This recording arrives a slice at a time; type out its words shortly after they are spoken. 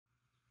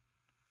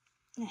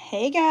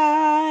Hey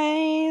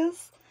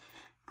guys,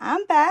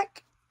 I'm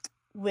back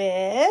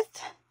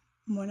with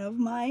one of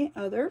my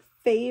other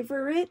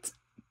favorite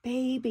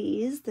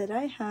babies that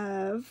I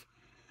have.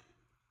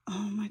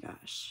 Oh my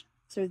gosh.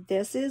 So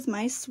this is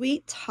my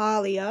sweet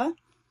Talia,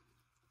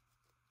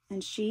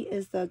 and she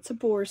is the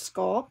Tabor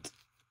sculpted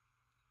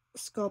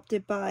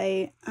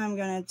by, I'm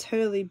gonna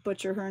totally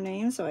butcher her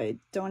name, so I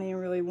don't even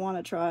really want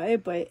to try,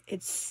 but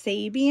it's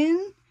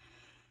Sabian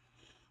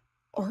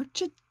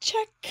Orchacek.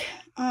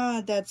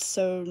 That's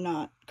so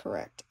not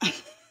correct.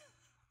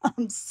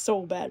 I'm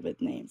so bad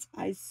with names.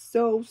 I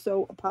so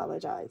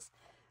apologize.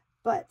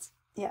 But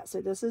yeah,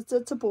 so this is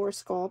the Tabor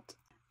sculpt.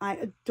 I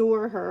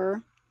adore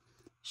her.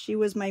 She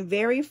was my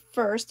very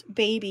first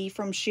baby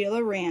from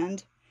Sheila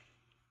Rand.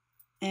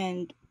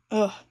 And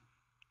ugh,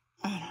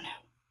 I don't know.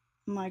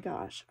 My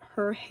gosh,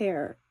 her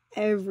hair,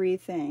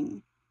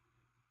 everything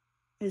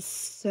is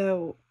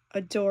so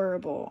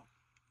adorable.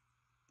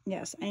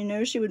 Yes, I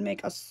know she would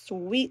make a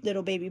sweet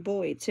little baby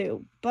boy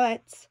too,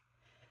 but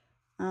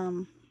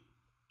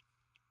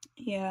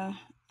yeah,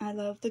 I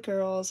love the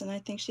girls, and I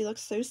think she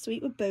looks so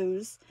sweet with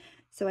bows.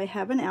 So I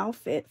have an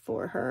outfit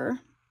for her.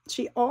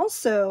 She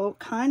also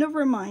kind of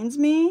reminds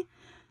me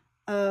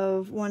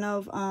of one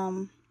of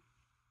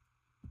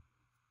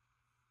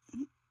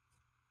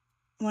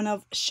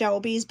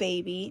Shelby's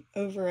baby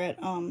over at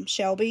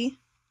Shelby's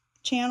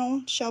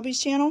channel.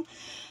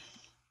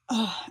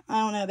 Oh,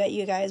 I don't know about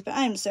you guys, but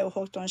I am so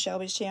hooked on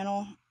Shelby's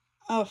channel.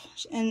 Oh,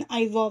 and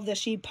I love that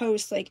she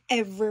posts like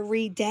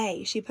every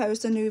day. She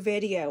posts a new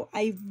video.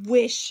 I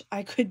wish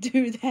I could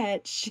do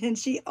that. And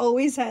she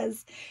always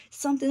has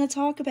something to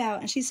talk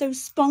about. And she's so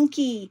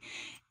spunky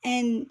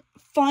and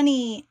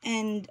funny.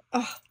 And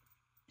oh,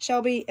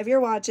 Shelby, if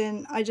you're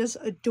watching, I just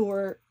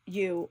adore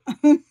you.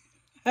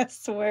 I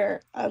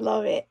swear, I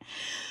love it.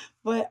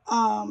 But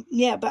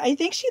yeah, but I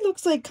think she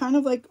looks like kind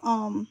of like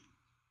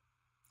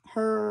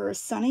her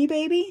Sunny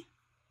baby.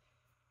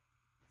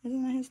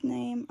 Isn't that his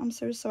name? I'm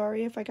so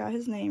sorry if I got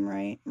his name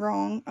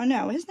wrong. Oh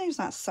no, his name's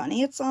not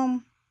Sunny. It's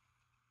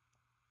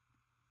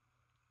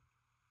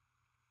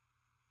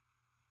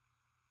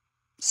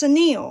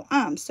Sunil.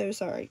 I'm so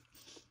sorry.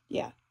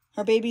 Yeah,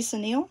 her baby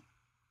Sunil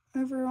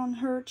over on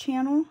her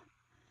channel.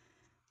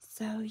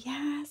 So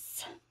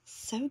yes,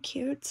 so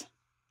cute.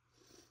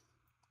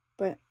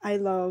 But I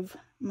love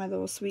my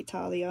little sweet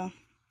Talia.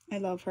 I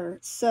love her.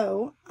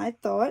 So I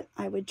thought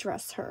I would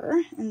dress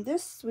her in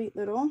this sweet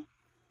little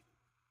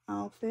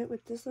outfit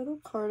with this little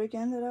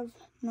cardigan that I've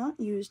not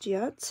used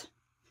yet.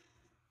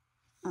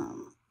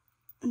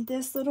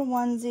 This little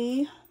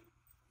onesie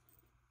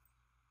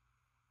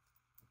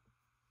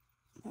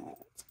that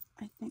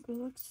I think will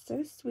look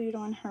so sweet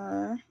on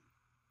her.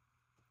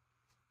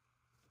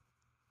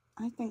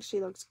 I think she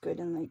looks good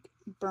in like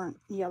burnt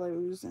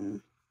yellows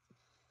and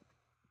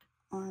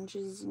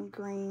oranges and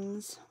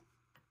greens.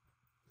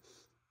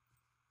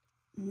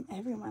 And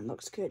everyone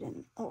looks good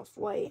in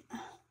off-white.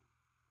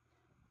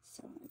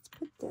 So let's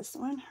put this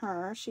on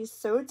her. She's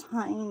so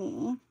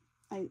tiny.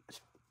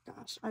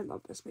 Gosh, I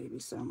love this baby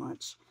so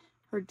much.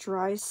 Her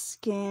dry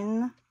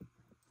skin.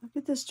 Look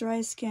at this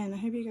dry skin. I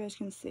hope you guys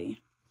can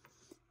see.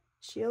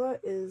 Sheila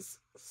is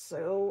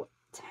so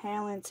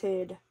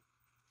talented.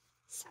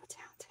 So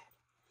talented.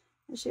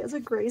 And she has a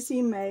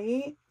Gracie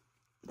May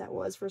that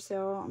was for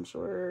sale. I'm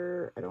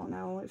sure, I don't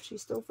know if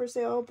she's still for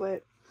sale,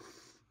 but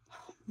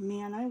oh,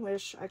 man, I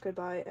wish I could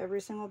buy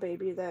every single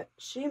baby that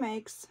she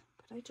makes,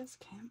 but I just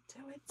can't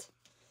do it.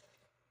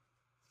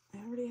 I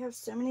already have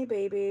so many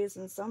babies,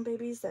 and some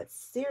babies that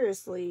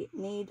seriously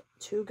need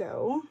to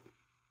go.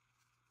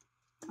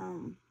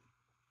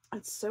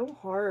 It's so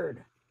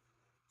hard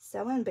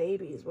selling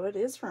babies. Well, it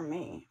is for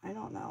me. I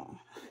don't know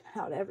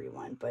about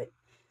everyone, but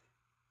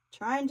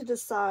trying to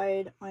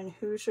decide on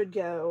who should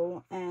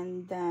go,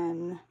 and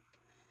then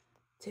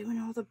doing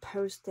all the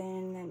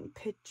posting and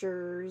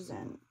pictures,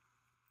 and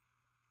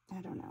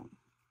I don't know.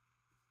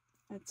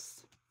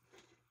 It's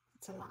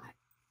a lot.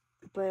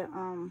 But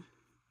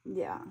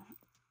yeah.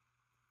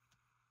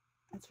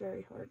 It's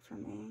very hard for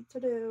me to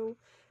do,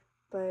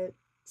 but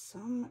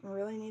some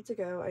really need to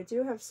go. I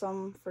do have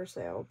some for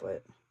sale,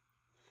 but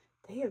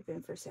they have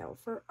been for sale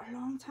for a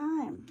long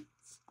time.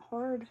 It's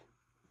hard.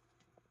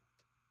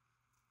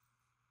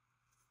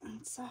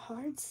 It's a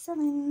hard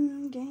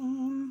selling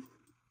game.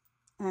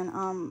 And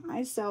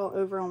I sell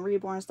over on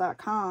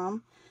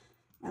reborns.com.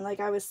 And like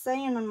I was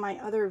saying in my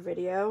other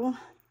video,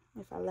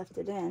 if I left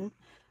it in,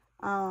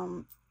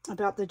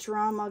 about the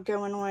drama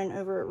going on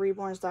over at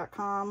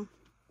reborns.com,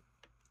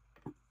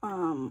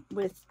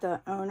 with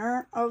the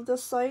owner of the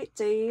site,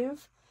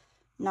 Dave,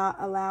 not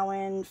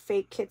allowing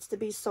fake kits to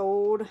be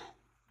sold,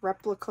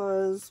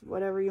 replicas,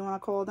 whatever you want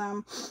to call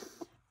them,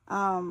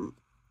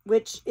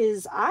 which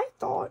is, I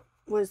thought,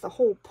 was the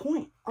whole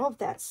point of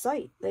that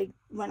site. Like,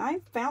 when I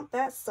found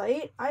that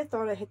site, I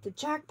thought I hit the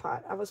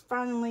jackpot. I was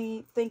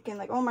finally thinking,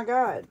 like, oh my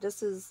god,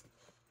 this is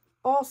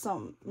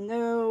awesome.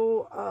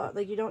 No,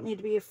 like, you don't need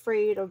to be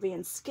afraid of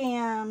being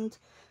scammed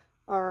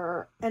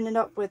or ending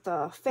up with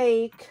a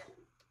fake.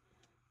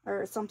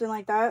 or something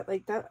like that.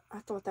 Like that, I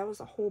thought that was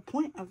the whole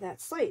point of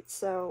that site.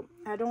 So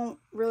I don't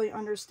really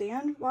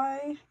understand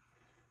why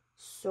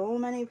so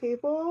many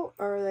people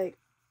are like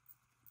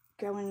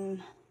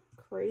going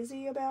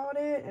crazy about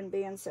it and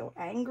being so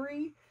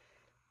angry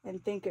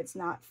and think it's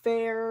not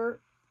fair,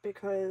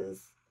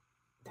 because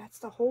that's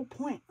the whole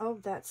point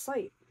of that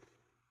site,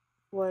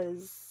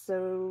 was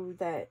so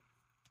that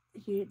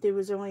it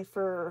was only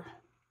for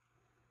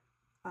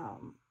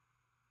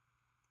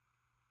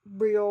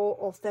real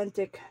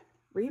authentic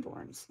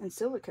reborns and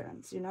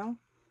silicones, you know.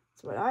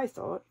 That's what I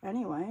thought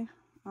anyway.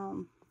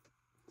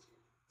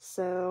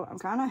 So I'm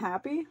kind of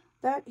happy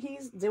that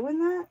he's doing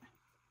that.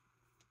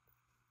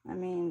 I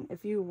mean,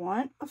 if you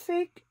want a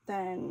fake,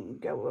 then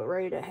go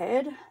right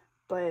ahead,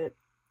 but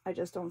I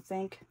just don't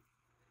think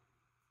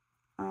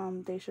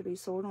they should be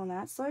sold on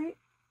that site.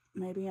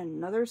 Maybe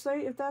another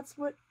site if that's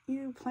what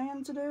you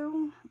plan to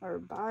do, or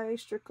buy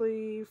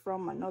strictly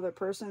from another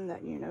person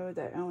that you know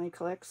that only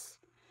collects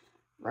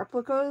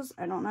replicas.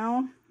 I don't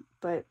know,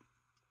 but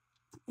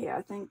yeah,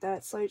 I think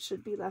that site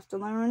should be left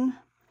alone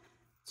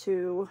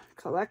to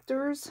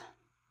collectors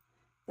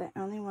that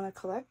only want to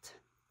collect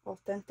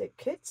authentic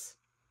kits,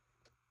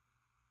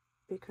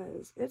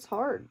 because it's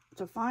hard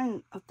to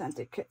find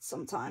authentic kits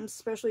sometimes,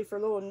 especially for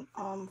little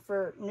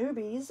for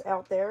newbies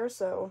out there.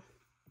 So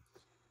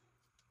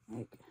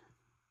like,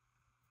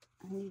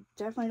 and you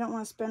definitely don't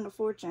want to spend a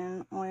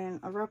fortune on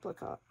a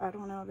replica. I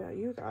don't know about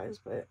you guys,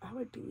 but I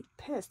would be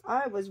pissed.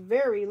 I was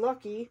very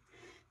lucky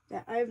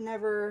that I've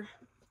never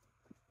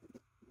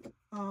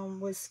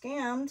was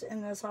scammed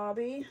in this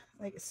hobby,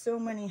 like so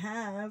many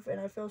have, and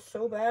I feel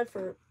so bad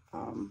for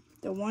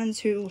the ones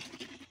who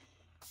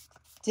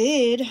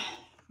did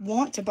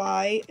want to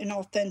buy an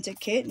authentic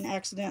kit and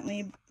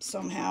accidentally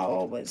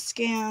somehow was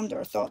scammed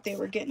or thought they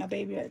were getting a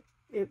baby that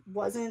it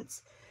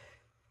wasn't.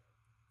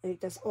 Like,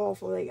 that's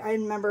awful. Like, I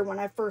remember when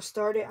I first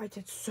started, I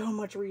did so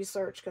much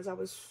research because I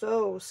was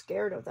so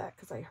scared of that,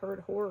 because I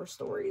heard horror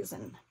stories,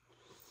 and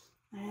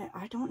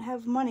I don't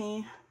have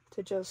money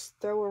to just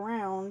throw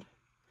around.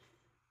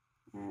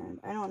 And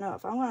I don't know,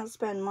 if I want to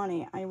spend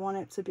money, I want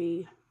it to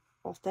be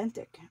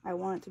authentic. I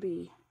want it to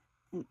be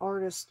an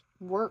artist's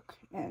work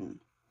and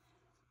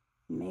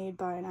made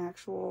by an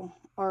actual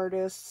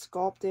artist,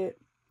 sculpted,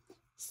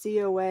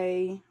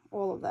 COA,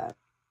 all of that.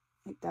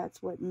 Like,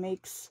 that's what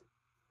makes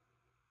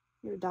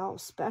your doll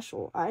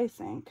special, I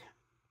think.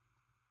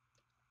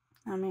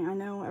 I mean, I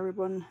know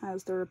everyone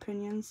has their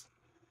opinions,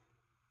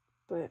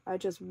 but I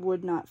just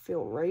would not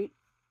feel right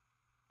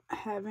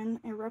having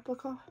a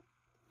replica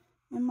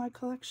in my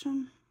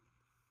collection.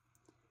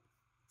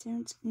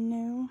 Don't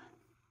know.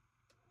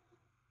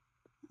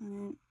 I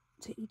mean,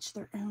 to each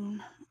their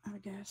own, I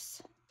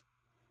guess.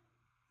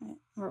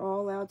 We're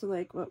all allowed to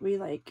like what we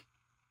like.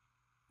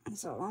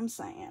 That's all I'm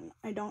saying.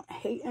 I don't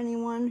hate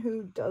anyone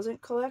who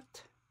doesn't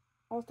collect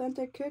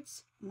authentic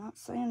kits. I'm not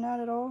saying that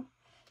at all.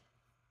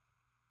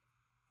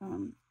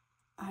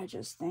 I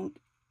just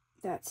think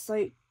that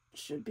site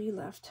should be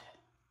left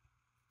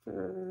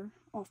for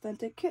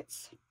authentic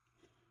kits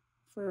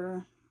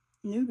for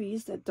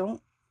newbies that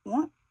don't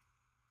want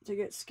to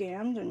get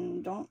scammed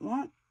and don't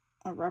want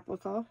a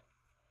replica.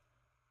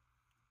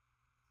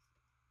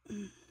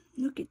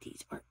 Look at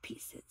these art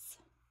pieces.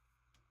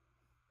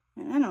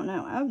 And I don't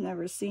know, I've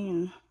never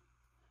seen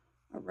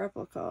a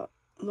replica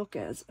look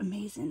as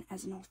amazing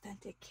as an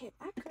authentic kit.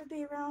 I could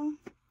be wrong,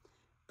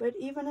 but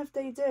even if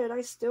they did,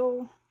 I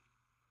still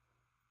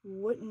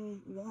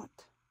wouldn't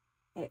want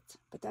it.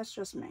 But that's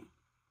just me.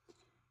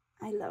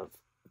 I love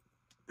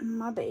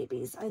my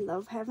babies. I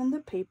love having the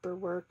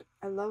paperwork.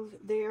 I love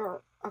they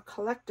are a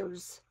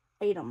collector's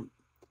item.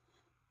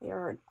 They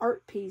are an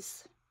art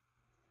piece.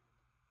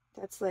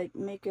 That's like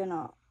making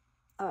a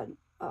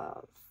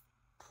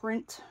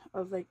print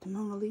of like the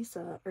Mona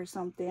Lisa or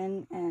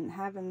something, and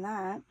having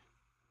that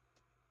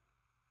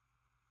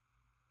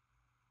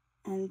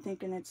and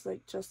thinking it's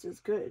like just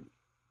as good.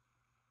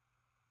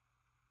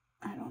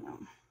 I don't know,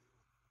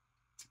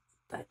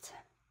 but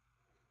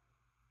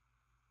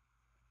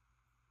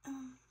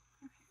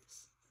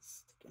here's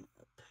sticking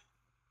up.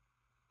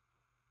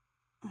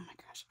 Oh my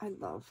gosh, I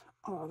love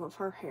all of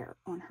her hair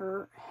on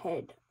her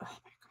head. Oh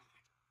my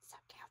god, so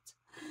cute.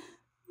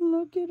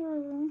 Look at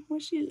her.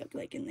 What she look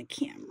like in the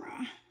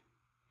camera.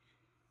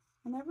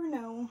 I never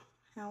know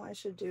how I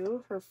should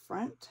do her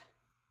front.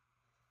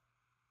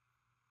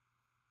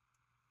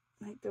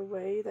 Like the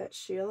way that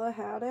Sheila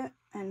had it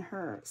and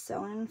her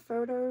selling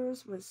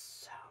photos was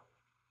so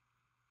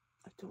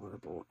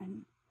adorable,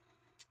 and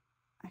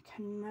I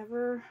can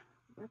never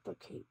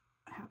replicate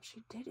how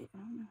she did it. I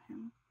don't know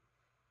how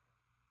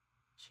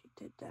she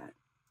did that.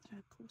 Did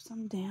I pull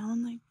some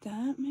down like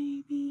that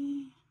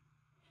maybe?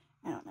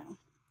 I don't know.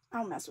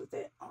 I'll mess with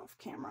it off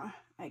camera,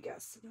 I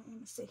guess. I don't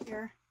want to sit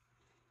here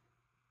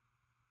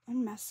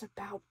and mess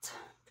about,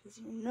 because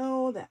you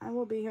know that I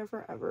will be here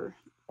forever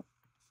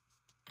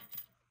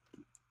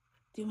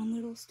doing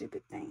little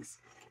stupid things.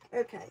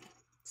 Okay,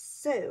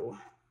 so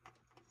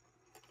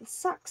the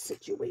sock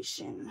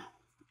situation.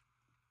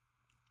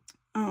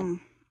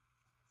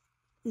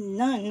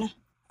 None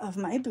of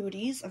my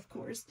booties, of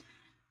course,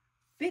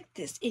 fit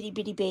this itty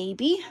bitty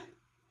baby.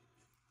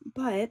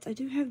 But I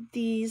do have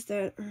these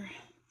that are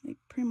like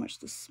pretty much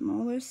the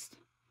smallest.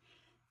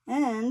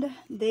 And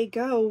they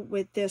go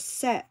with this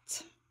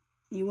set.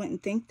 You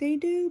wouldn't think they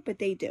do, but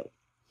they do.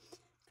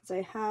 Because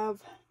I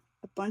have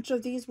a bunch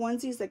of these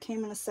onesies that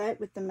came in a set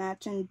with the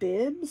matching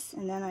bibs.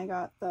 And then I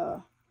got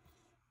the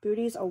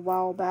booties a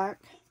while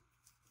back.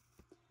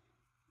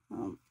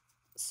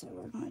 So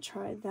we're going to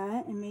try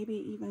that. And maybe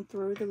even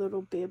throw the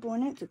little bib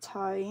on it to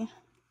tie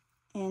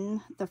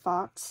in the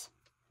fox.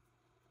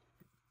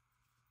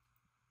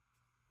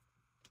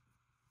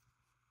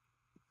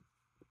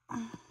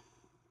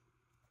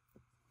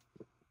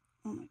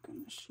 Oh my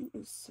goodness, she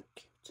is so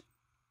cute.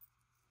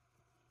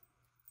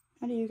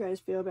 How do you guys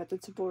feel about the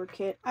Tabor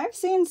kit? I've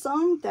seen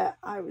some that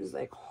I was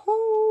like,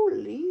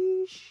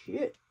 holy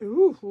shit.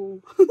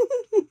 Ooh.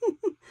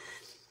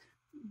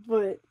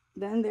 But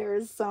then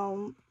there's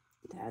some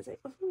that I was like,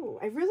 ooh,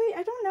 I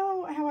don't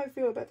know how I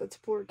feel about the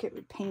Tabor kit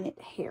with painted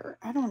hair.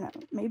 I don't know.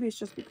 Maybe it's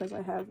just because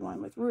I have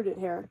one with rooted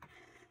hair.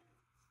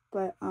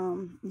 But,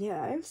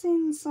 yeah, I've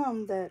seen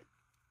some that,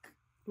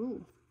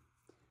 ooh.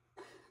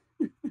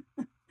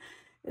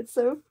 It's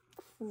so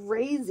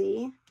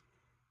crazy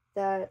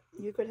that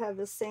you could have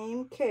the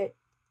same kit,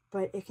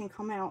 but it can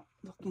come out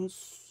looking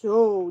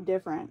so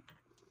different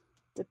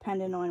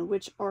depending on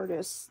which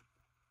artist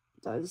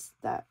does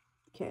that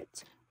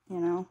kit, you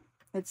know?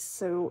 It's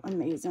so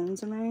amazing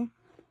to me.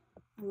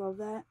 I love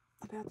that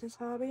about this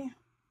hobby.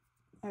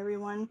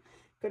 Everyone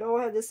could all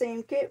have the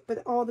same kit,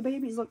 but all the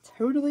babies look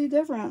totally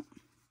different.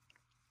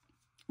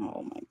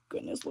 Oh my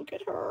goodness, look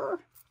at her.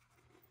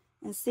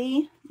 And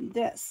see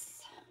this.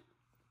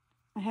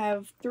 I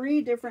have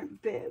 3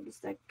 different bibs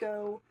that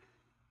go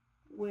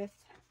with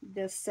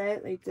this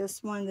set. Like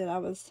this one that I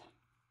was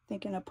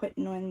thinking of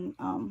putting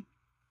on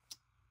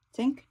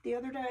Tink the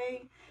other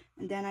day.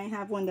 And then I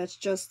have one that's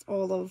just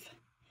all of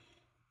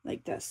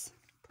like this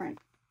print.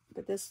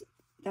 But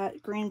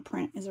that green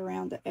print is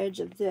around the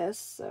edge of this.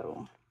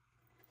 So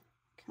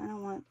I kind of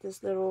want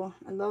this little,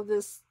 I love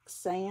this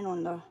saying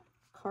on the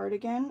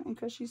cardigan. And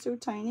because she's so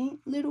tiny,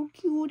 little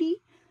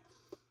cutie.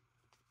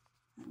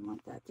 I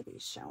want that to be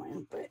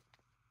showing, but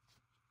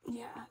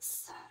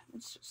yes,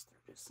 let's just throw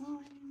this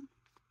on.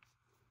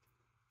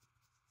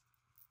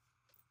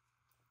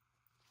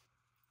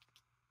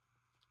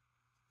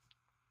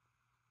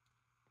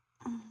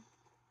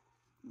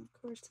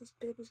 Of course, this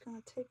baby's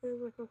gonna take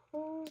over her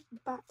whole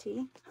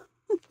body.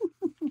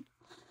 But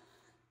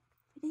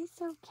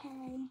it's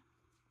okay.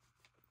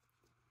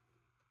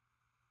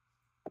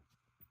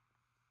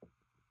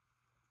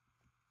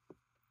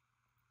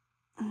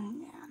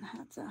 Yeah, and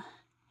have the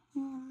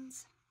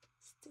hands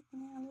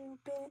sticking out a little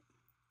bit.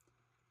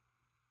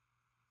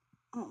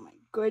 Oh my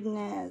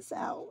goodness,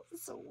 how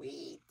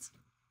sweet.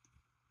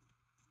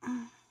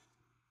 How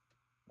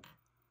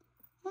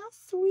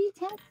sweet,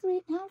 how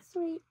sweet, how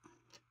sweet.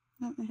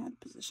 I don't know how to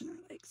position her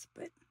legs,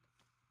 but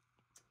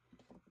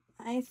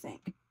I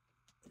think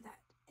that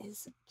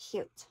is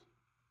cute.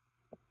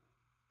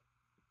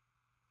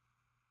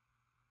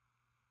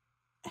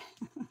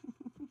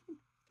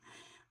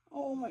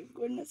 Oh my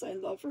goodness, I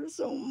love her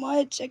so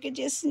much. I could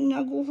just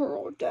snuggle her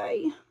all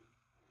day.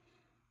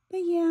 But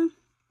yeah,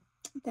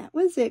 that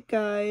was it,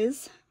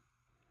 guys.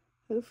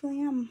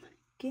 Hopefully I'm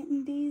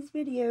getting these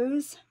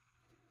videos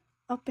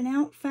up and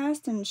out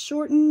fast and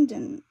shortened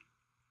and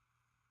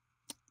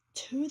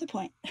to the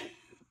point.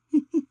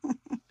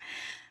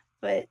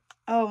 But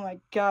oh my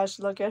gosh,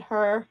 look at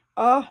her.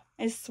 Oh,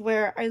 I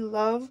swear I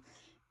love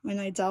when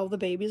I doll the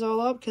babies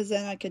all up, because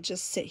then I could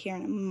just sit here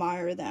and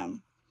admire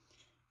them.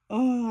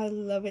 Oh, I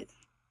love it.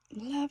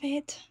 Love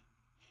it.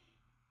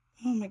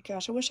 Oh my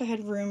gosh, I wish I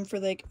had room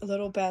for like a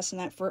little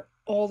bassinet for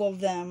all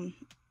of them.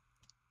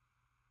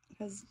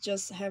 Because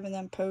just having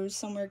them pose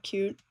somewhere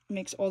cute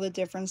makes all the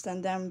difference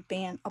than them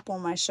being up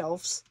on my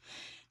shelves.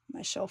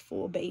 My shelf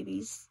full of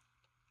babies.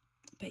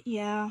 But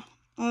yeah,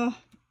 oh,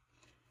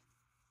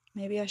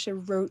 maybe I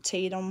should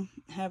rotate them,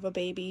 have a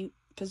baby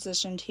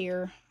positioned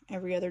here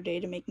every other day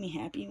to make me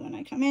happy when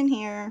I come in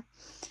here.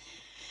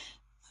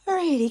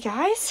 Alrighty,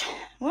 guys.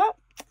 Well,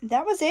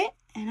 that was it.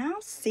 And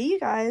I'll see you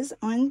guys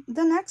on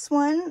the next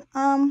one.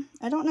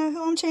 I don't know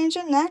who I'm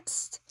changing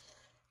next.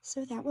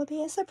 So that will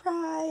be a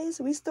surprise.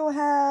 We still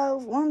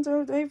have 1,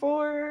 2, 3,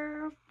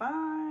 4,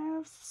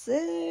 5,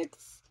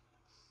 6,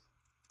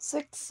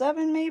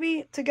 7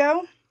 maybe to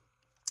go.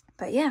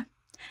 But yeah,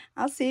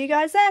 I'll see you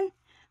guys then.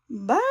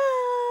 Bye.